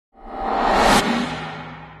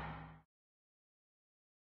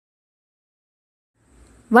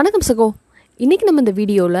வணக்கம் சகோ. இன்றைக்கி நம்ம இந்த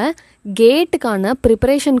வீடியோவில் கேட்டுக்கான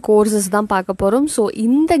ப்ரிப்பரேஷன் கோர்சஸ் தான் பார்க்க போகிறோம். ஸோ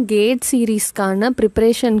இந்த கேட் சீரீஸ்க்கான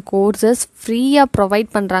ப்ரிப்பரேஷன் கோர்சஸ் ஃப்ரீயாக ப்ரொவைட்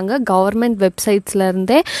பண்ணுறாங்க கவர்மெண்ட்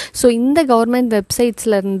வெப்சைட்ஸ்லேருந்தே. ஸோ இந்த கவர்மெண்ட்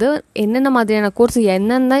வெப்சைட்ஸ்லேருந்து என்னென்ன மாதிரியான கோர்ஸ்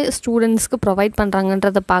என்னென்ன ஸ்டூடெண்ட்ஸ்க்கு ப்ரொவைட்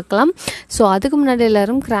பண்ணுறாங்கன்றதை பார்க்கலாம். ஸோ அதுக்கு முன்னாடி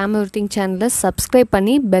எல்லோரும் கிராம் எவ்ரிதிங் சேனலை சப்ஸ்கிரைப்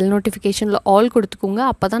பண்ணி பெல் நோட்டிஃபிகேஷனில் ஆல் கொடுத்துக்கோங்க.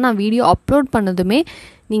 அப்போ தான் நான் வீடியோ அப்லோட் பண்ணதுமே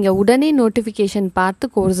நீங்கள் உடனே நோட்டிஃபிகேஷன் பார்த்து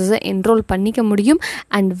கோர்ஸஸை என்ரோல் பண்ணிக்க முடியும்.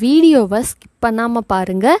 அண்ட் வீடியோவை ஸ்கிப் பண்ணாமல்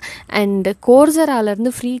பாருங்கள். அண்ட்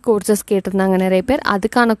கோர்ஸராலேருந்து ஃப்ரீ கோர்சஸ் கேட்டிருந்தாங்க நிறைய பேர்.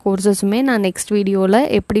 அதுக்கான கோர்சஸுமே நான் நெக்ஸ்ட் வீடியோவில்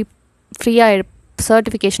எப்படி ஃப்ரீயாக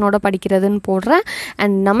சர்டிஃபிகேஷனோட படிக்கிறதுன்னு போடுறேன்.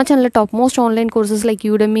 அண்ட் நம்ம சேனலில் top most online courses like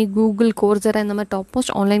Udemy, Google, Coursera இந்த மாதிரி top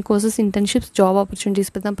most online courses, internships, job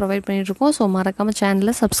opportunities பற்றி தான் ப்ரொவைட் பண்ணிகிட்ருக்கோம். ஸோ மறக்காமல்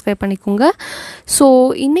சேனலை சப்ஸ்கிரைப் பண்ணிக்கோங்க. ஸோ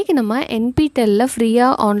இன்றைக்கி நம்ம NPTEL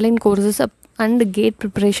ஃப்ரீயாக online courses and gate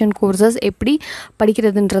preparation courses எப்படி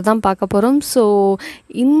படிக்கிறதுன்றதான் பார்க்க போகிறோம். ஸோ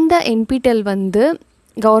இந்த NPTEL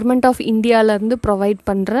கவர்மெண்ட் ஆஃப் இந்தியாவிலேருந்து ப்ரொவைட்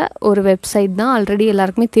பண்ணுற ஒரு வெப்சைட் தான். ஆல்ரெடி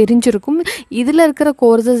எல்லாருக்குமே தெரிஞ்சிருக்கும். இதில் இருக்கிற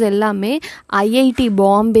கோர்சஸ் எல்லாமே IIT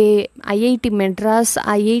Bombay, IIT Madras,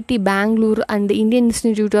 IIT Bangalore and Indian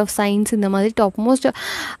institute of science இந்த மாதிரி டாப் மோஸ்ட்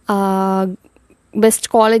பெஸ்ட்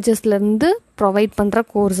காலேஜஸ்லேருந்து ப்ரொவைட் பண்ணுற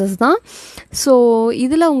கோர்சஸ் தான். ஸோ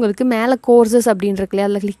இதில் உங்களுக்கு மேலே கோர்சஸ் அப்படின்றது இல்லையா,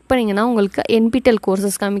 அதில் கிளிக் பண்ணிங்கன்னா உங்களுக்கு NPTEL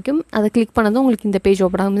கோர்சஸ் காமிக்கும். அதை கிளிக் பண்ணதும் உங்களுக்கு இந்த பேஜ்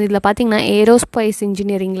ஓப்பன் ஆகும். இதில் பார்த்தீங்கன்னா aerospace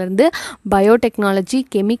இன்ஜினியரிங்லேருந்து biotechnology,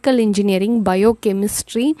 chemical engineering,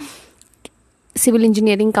 biochemistry, civil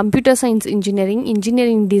engineering, computer science engineering,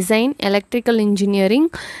 engineering design, electrical engineering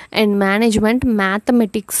and management,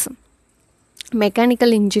 mathematics,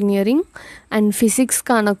 mechanical engineering and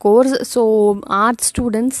ஃபிசிக்ஸ்க்கான course. So arts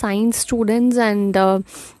students, science students and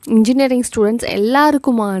engineering students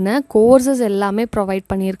எல்லாருக்குமான courses எல்லாமே provide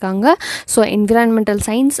பண்ணியிருக்காங்க. So environmental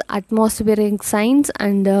science, atmospheric science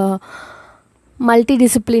and multi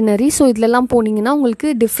disciplinary. So இதிலெல்லாம் போனீங்கன்னா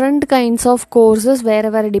உங்களுக்கு different kinds of courses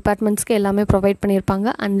வேறு டிபார்ட்மெண்ட்ஸ்க்கு எல்லாமே provide பண்ணியிருப்பாங்க.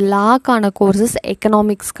 And லாக்கான courses,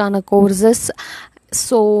 எக்கனாமிக்ஸ்க்கான courses.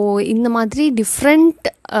 So இந்த மாதிரி டிஃப்ரெண்ட்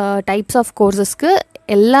டைப்ஸ் ஆஃப் கோர்சஸ்க்கு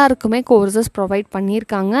எல்லாருக்குமே கோர்சஸ் ப்ரொவைட்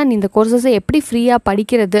பண்ணியிருக்காங்க. அண்ட் இந்த கோர்சஸை எப்படி ஃப்ரீயாக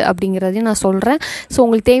படிக்கிறது அப்படிங்கிறதையும் நான் சொல்கிறேன். ஸோ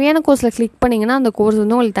உங்களுக்கு தேவையான கோர்ஸில் கிளிக் பண்ணிங்கன்னா அந்த கோர்ஸ்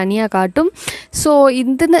உங்களுக்கு தனியாக காட்டும். ஸோ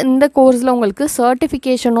இந்த கோர்ஸில் உங்களுக்கு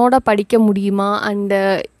சர்டிஃபிகேஷனோட படிக்க முடியுமா, அண்டு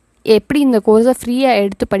எப்படி இந்த கோர்ஸை ஃப்ரீயாக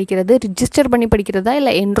எடுத்து படிக்கிறது, ரிஜிஸ்டர் பண்ணி படிக்கிறதா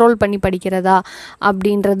இல்லை என்ரோல் பண்ணி படிக்கிறதா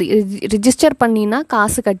அப்படின்றது. ரிஜிஸ்டர் பண்ணினா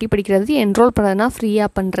காசு கட்டி படிக்கிறது, என்ரோல் பண்ணுறதுனா ஃப்ரீயாக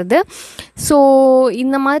பண்ணுறது. ஸோ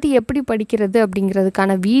இந்த மாதிரி எப்படி படிக்கிறது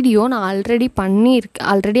அப்படிங்கிறதுக்கான வீடியோ நான்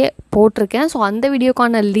ஆல்ரெடி போட்டிருக்கேன். ஸோ அந்த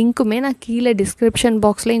வீடியோக்கான லிங்க்குமே நான் கீழே டிஸ்கிரிப்ஷன்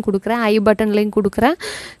பாக்ஸ்லேயும் கொடுக்குறேன், ஐ பட்டன்லேயும் கொடுக்குறேன்.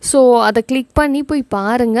 ஸோ அதை கிளிக் பண்ணி போய்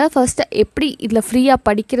பாருங்கள். ஃபஸ்ட்டு எப்படி இதில் ஃப்ரீயாக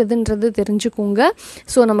படிக்கிறதுன்றது தெரிஞ்சுக்கோங்க.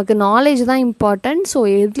 ஸோ நமக்கு நாலேஜ் தான் இம்பார்ட்டன்ட். ஸோ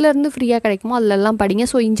எதில் இருந்து ஃப்ரீயாக கிடைக்குமோ அதிலெல்லாம் படிங்க.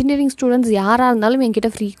 ஸோ இன்ஜினியரிங் ஸ்டூடெண்ட்ஸ் யாராக இருந்தாலும் என்கிட்ட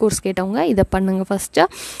ஃப்ரீ கோர்ஸ் கேட்டவங்க இதை பண்ணுங்கள். ஃபஸ்ட்டு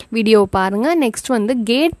வீடியோவை பாருங்கள். நெக்ஸ்ட்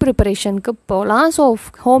கேட் ப்ரிப்பரேஷனுக்கு போகலாம். ஸோ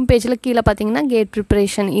ஹோம் பேஜில் கீழே பார்த்தீங்கன்னா கேட்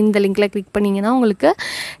ப்ரிப்பரேஷன் இந்த லிங்கில் கிளிக் பண்ணிங்கன்னா உங்களுக்கு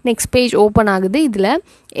நெக்ஸ்ட் பேஜ் ஓப்பன் ஆகுது. இதில்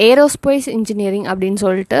ஏரோஸ்பேஸ் இன்ஜினியரிங் அப்படின்னு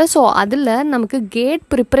சொல்லிட்டு. ஸோ அதில் நமக்கு கேட்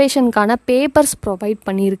ப்ரிப்பரேஷனுக்கான பேப்பர்ஸ் ப்ரொவைட்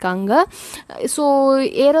பண்ணியிருக்காங்க. ஸோ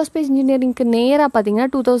ஏரோஸ்பேஸ் இன்ஜினியரிங்க்கு நேராக பார்த்தீங்கன்னா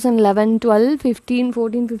 2011, 12, 15,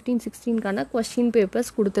 14, 15, 16க்கான கொஸ்டின்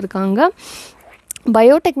பேப்பர்ஸ் கொடுத்துருக்காங்க.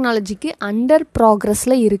 பயோடெக்னாலஜிக்கு அண்டர்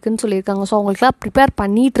ப்ராக்ரஸில் இருக்குதுன்னு சொல்லியிருக்காங்க. ஸோ அவங்களுக்குலாம் ப்ரிப்பேர்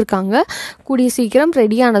பண்ணிகிட்ருக்காங்க. கூடிய சீக்கிரம்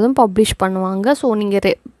ரெடியானதும் பப்ளிஷ் பண்ணுவாங்க. ஸோ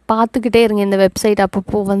நீங்கள் பார்த்துக்கிட்டே இருங்க இந்த வெப்சைட்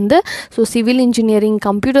அப்பப்போ so civil engineering,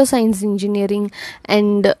 computer science engineering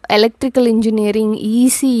and electrical engineering,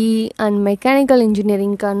 ECE and mechanical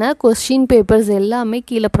இன்ஜினியரிங்க்கான question papers எல்லாமே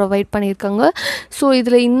கீழே ப்ரொவைட் பண்ணியிருக்காங்க. ஸோ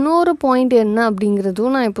இதில் இன்னொரு பாயிண்ட் என்ன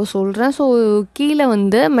அப்படிங்கிறதும் நான் இப்போ சொல்கிறேன். ஸோ கீழே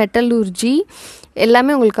மெட்டலூர்ஜி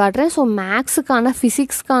எல்லாமே உங்களுக்கு காட்டுறேன். ஸோ மேக்ஸுக்கான,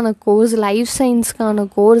 ஃபிசிக்ஸ்க்கான கோர்ஸ், லைஃப் சயின்ஸ்க்கான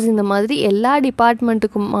கோர்ஸ், இந்த மாதிரி எல்லா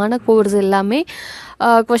டிபார்ட்மெண்ட்டுக்குமான கோர்ஸ் எல்லாமே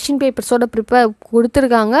கொஸ்டின் பேப்பர்ஸோட ப்ரிப்பேர்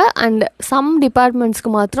கொடுத்துருக்காங்க. அண்ட் சம்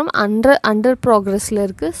டிபார்ட்மெண்ட்ஸ்க்கு மாத்திரம் அண்டர் ப்ராக்ரஸில்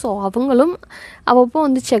இருக்குது. ஸோ அவங்களும் அப்பப்போ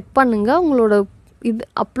செக் பண்ணுங்கள். உங்களோட இது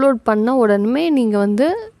அப்லோட் பண்ண உடனே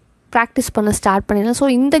நீங்கள் ப்ராக்டிஸ் பண்ண ஸ்டார்ட் பண்ணிடலாம். ஸோ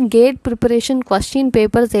இந்த கேட் ப்ரிப்பரேஷன் கொஸ்டின்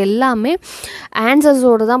பேப்பர்ஸ் எல்லாமே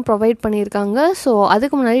ஆன்சர்ஸோடு தான் ப்ரொவைட் பண்ணியிருக்காங்க. ஸோ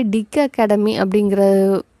அதுக்கு முன்னாடி Digcademy அப்படிங்கிற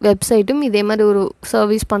வெப்சைட்டும் இதே மாதிரி ஒரு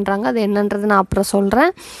சர்வீஸ் பண்ணுறாங்க. அது என்னன்றது நான் அப்புறம்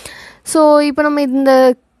சொல்கிறேன். ஸோ இப்போ நம்ம இந்த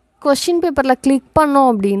கொஸ்டின் பேப்பரில் கிளிக் பண்ணோம்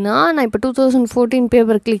அப்படின்னா, நான் இப்போ 2014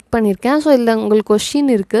 பேப்பர் கிளிக் பண்ணியிருக்கேன். ஸோ இதில் உங்களுக்கு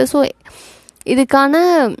கொஸ்டின் இருக்குது. ஸோ இதுக்கான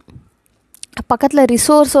பக்கத்தில்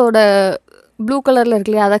ரிசோர்ஸோட ப்ளூ கலரில்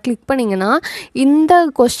இருக்கு இல்லையா, அதை கிளிக் பண்ணிங்கன்னா இந்த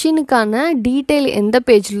கொஸ்டினுக்கான டீட்டெயில் எந்த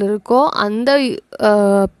பேஜில் இருக்கோ அந்த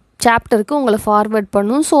சாப்டருக்கு உங்களை ஃபார்வர்ட்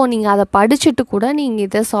பண்ணும். ஸோ நீங்கள் அதை படிச்சுட்டு கூட நீங்கள்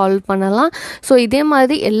இதை சால்வ் பண்ணலாம். ஸோ இதே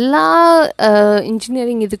மாதிரி எல்லா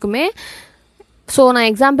இன்ஜினியரிங் இதுக்குமே ஸோ நான்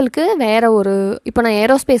எக்ஸாம்பிளுக்கு வேறு இப்போ நான்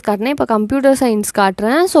ஏரோஸ்பேஸ் காட்டினேன், இப்போ கம்ப்யூட்டர் சயின்ஸ்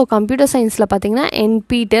காட்டுறேன். ஸோ கம்ப்யூட்டர் சயின்ஸில் பார்த்தீங்கன்னா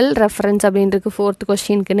NPTEL ரெஃபரன்ஸ் அப்படின்றது 4th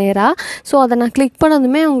கொஸ்டினுக்கு நேராக. ஸோ அதை நான் கிளிக்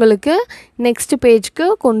பண்ணதுமே உங்களுக்கு நெக்ஸ்ட் பேஜ்க்கு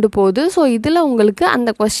கொண்டு போகுது. ஸோ இதில் உங்களுக்கு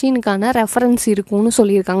அந்த கொஸ்டினுக்கான ரெஃபரன்ஸ் இருக்கும்னு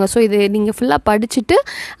சொல்லியிருக்காங்க. ஸோ இது நீங்கள் ஃபுல்லாக படிச்சுட்டு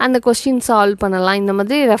அந்த கொஸ்டின் சால்வ் பண்ணலாம். இந்த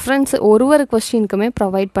மாதிரி ரெஃபரன்ஸ் ஒரு கொஸ்டினுக்குமே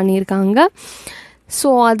ப்ரொவைட் பண்ணியிருக்காங்க.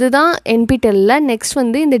 ஸோ அதுதான் NPTEL.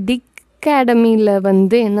 நெக்ஸ்ட் இந்த டிக்அகாடமியில்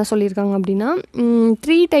என்ன சொல்லியிருக்காங்க அப்படின்னா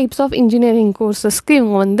 3 types ஆஃப் இன்ஜினியரிங் கோர்சஸ்க்கு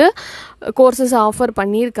இவங்க கோர்சஸ் ஆஃபர்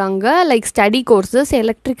பண்ணியிருக்காங்க. Like study courses,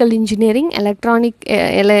 electrical engineering,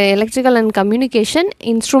 electrical and communication,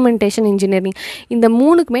 instrumentation engineering. இந்த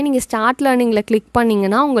 3க்குமே நீங்கள் ஸ்டார்ட் லேர்னிங்கில் கிளிக்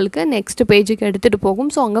பண்ணிங்கன்னா உங்களுக்கு நெக்ஸ்ட் பேஜுக்கு எடுத்துகிட்டு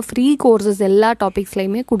போகும். ஸோ அங்கே ஃப்ரீ கோர்சஸ் எல்லா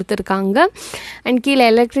டாபிக்ஸ்லையுமே கொடுத்துருக்காங்க. அண்ட் கீழே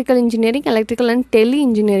electrical engineering, electrical and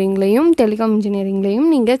telecom இன்ஜினியரிங்லையும்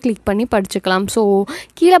நீங்கள் கிளிக் பண்ணி படிச்சுக்கலாம். ஸோ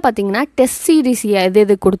கீழே பார்த்தீங்கன்னா டெஸ்ட் சீரீஸ்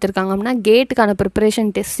எது கொடுத்துருக்காங்க அப்படின்னா கேட்டுக்கான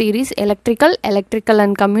preparation test series, electrical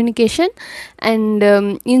and communication and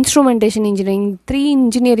instrumentation engineering 3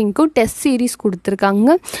 இன்ஜினியரிங்க்கும் test series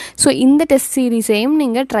கொடுத்துருக்காங்க. ஸோ இந்த டெஸ்ட் சீரீஸையும்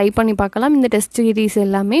நீங்கள் ட்ரை பண்ணி பார்க்கலாம். இந்த டெஸ்ட் சீரீஸ்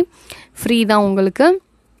எல்லாமே ஃப்ரீ தான் உங்களுக்கு.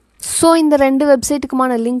 ஸோ இந்த 2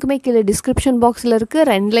 வெப்சைட்டுக்குமான லிங்க்குமே கீழே டிஸ்கிரிப்ஷன் பாக்ஸில் இருக்குது.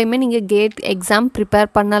 2லையுமே நீங்கள் கேட் எக்ஸாம் ப்ரிப்பேர்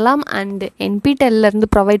பண்ணலாம். அண்ட் NPTELலேருந்து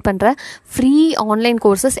ப்ரொவைட் பண்ணுற ஃப்ரீ ஆன்லைன்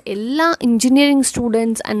கோர்சஸ் எல்லா engineering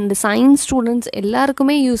students and science students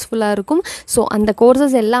எல்லாருக்குமே யூஸ்ஃபுல்லாக இருக்கும். ஸோ அந்த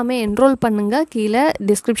கோர்சஸ் எல்லாமே என்ரோல் பண்ணுங்கள். கீழே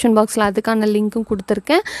டிஸ்கிரிப்ஷன் பாக்ஸில் அதுக்கான லிங்க்கும்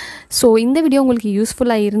கொடுத்துருக்கேன். ஸோ இந்த வீடியோ உங்களுக்கு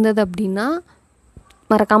யூஸ்ஃபுல்லாக இருந்தது அப்படின்னா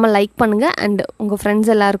மறக்காமல் லைக் பண்ணுங்கள் அண்ட் உங்கள்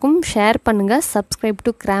ஃப்ரெண்ட்ஸ் எல்லாருக்கும் ஷேர் பண்ணுங்கள். Subscribe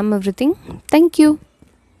to gram everything. Thank you.